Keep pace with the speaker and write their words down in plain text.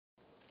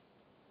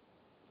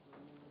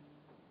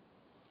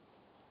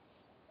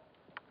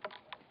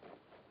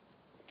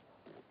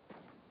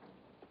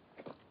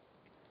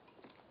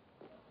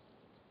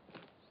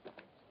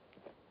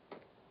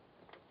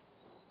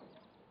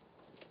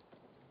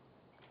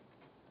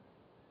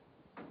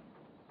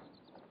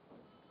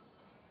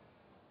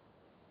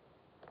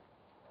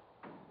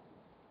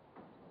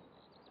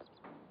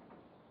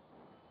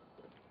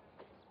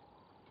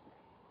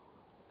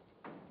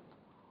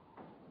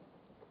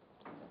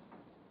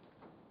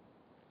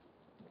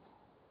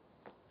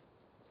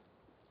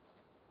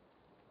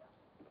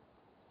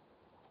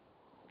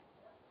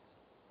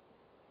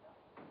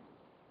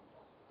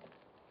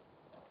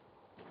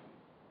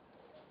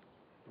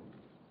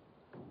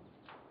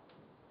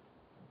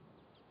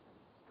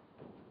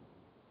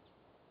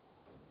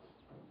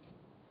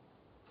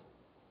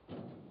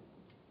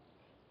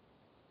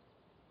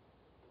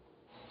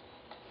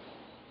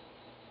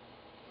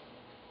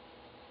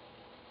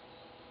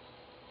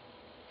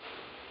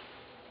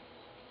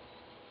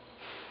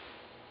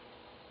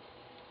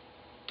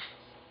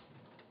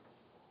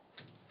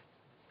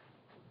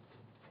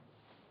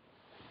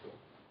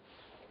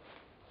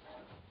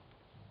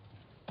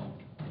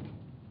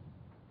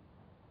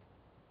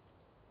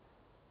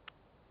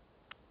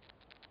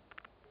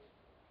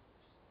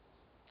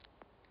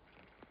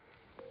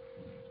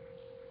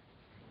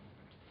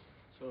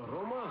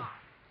Roma,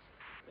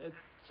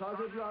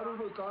 ցածր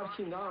լարումը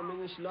կարքին է,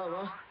 ամենից լավ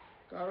է,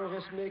 կարող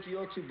ես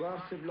 1.7-ի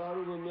բարձր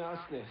լարումը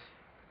միացնել։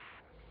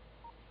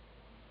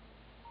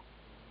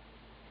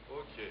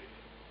 Okay.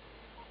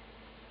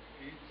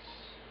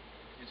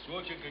 It's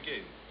working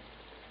again.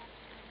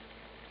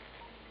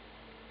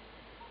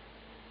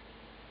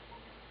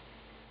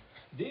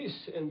 This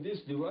and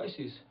these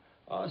devices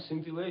are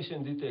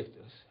scintillation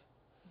detectors.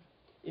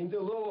 In the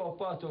lower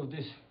part of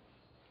this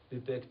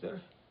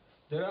detector,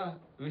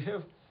 we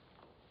have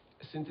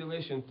a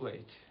scintillation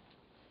plate.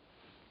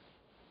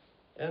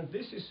 And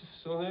this is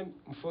so-named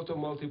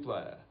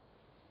photomultiplier.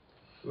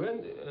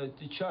 When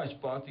the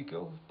charged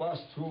particle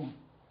passes through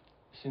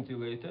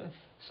scintillator,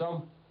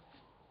 some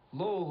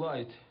low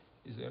light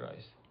is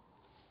arise.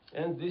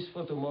 And this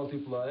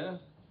photomultiplier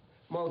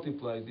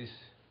multiplies this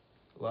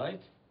light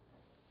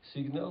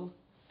signal,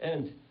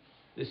 and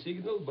the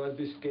signal by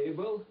this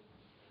cable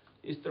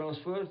is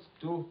transferred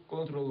to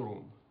control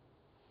room.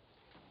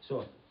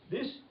 So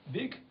this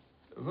big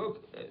work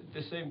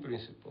the same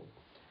principle.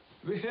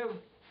 We have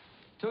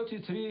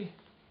 33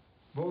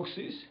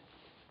 boxes.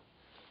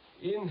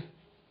 In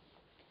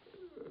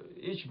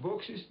each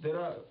boxes there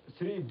are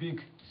 3 big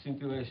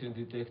scintillation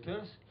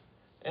detectors,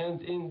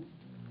 and in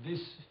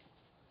these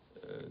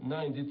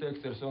 9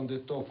 detectors on the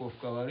top of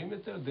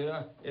calorimeter there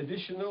are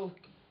additional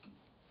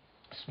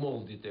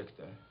small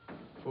detector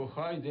for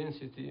high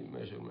density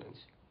measurements.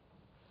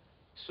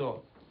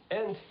 So,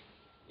 and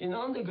in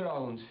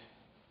underground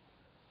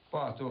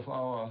part of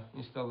our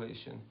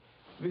installation,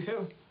 we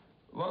have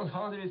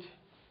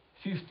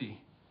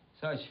 150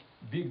 such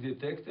big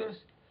detectors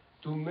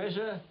to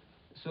measure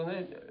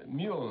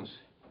muons.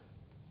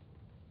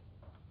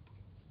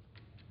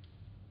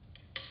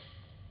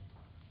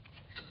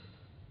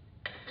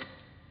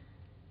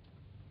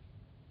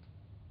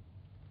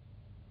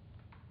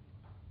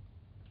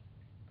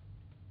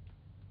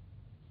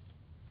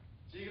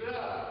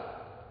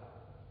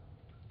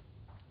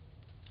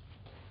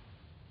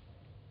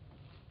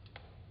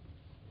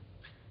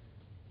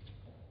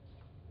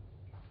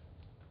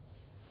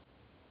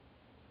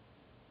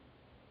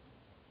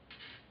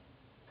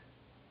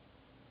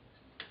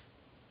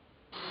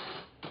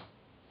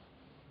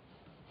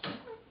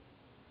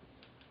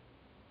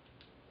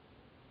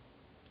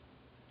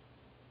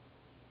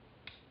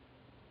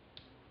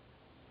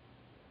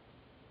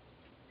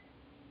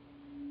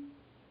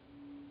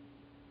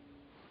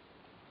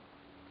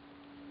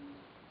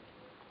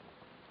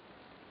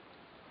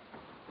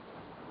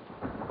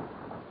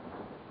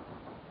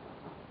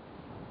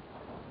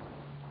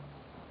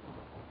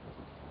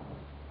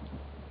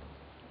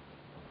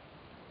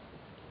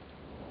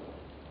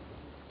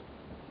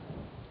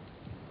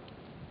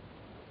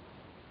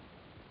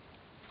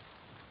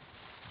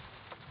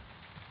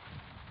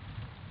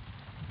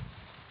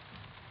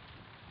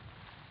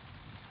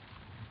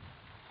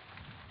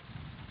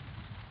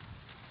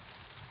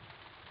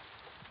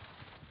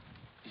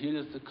 Here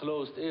is the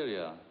closed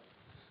area,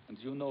 and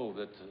you know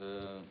that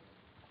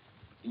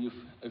if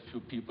a few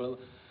people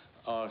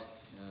are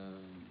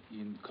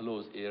in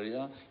closed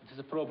area, it is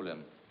a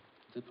problem.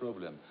 It's a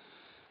problem.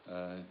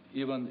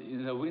 Even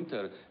in the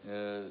winter,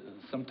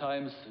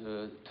 sometimes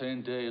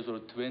 10 days or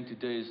 20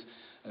 days,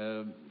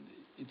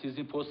 it is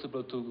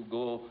impossible to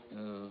go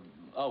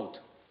out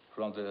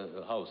from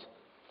the house.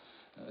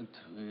 And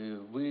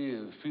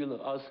we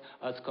feel us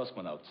as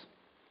cosmonauts.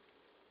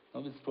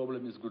 Now this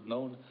problem is good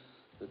known.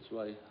 That's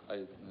why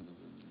I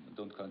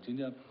don't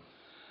continue.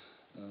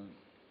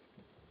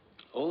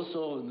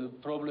 Also, the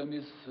problem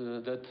is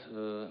that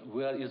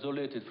we are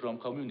isolated from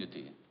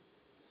community.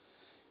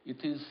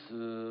 It is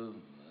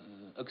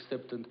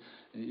accepted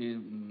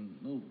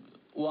in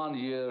 1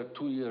 year,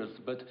 2 years,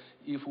 but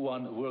if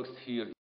one works here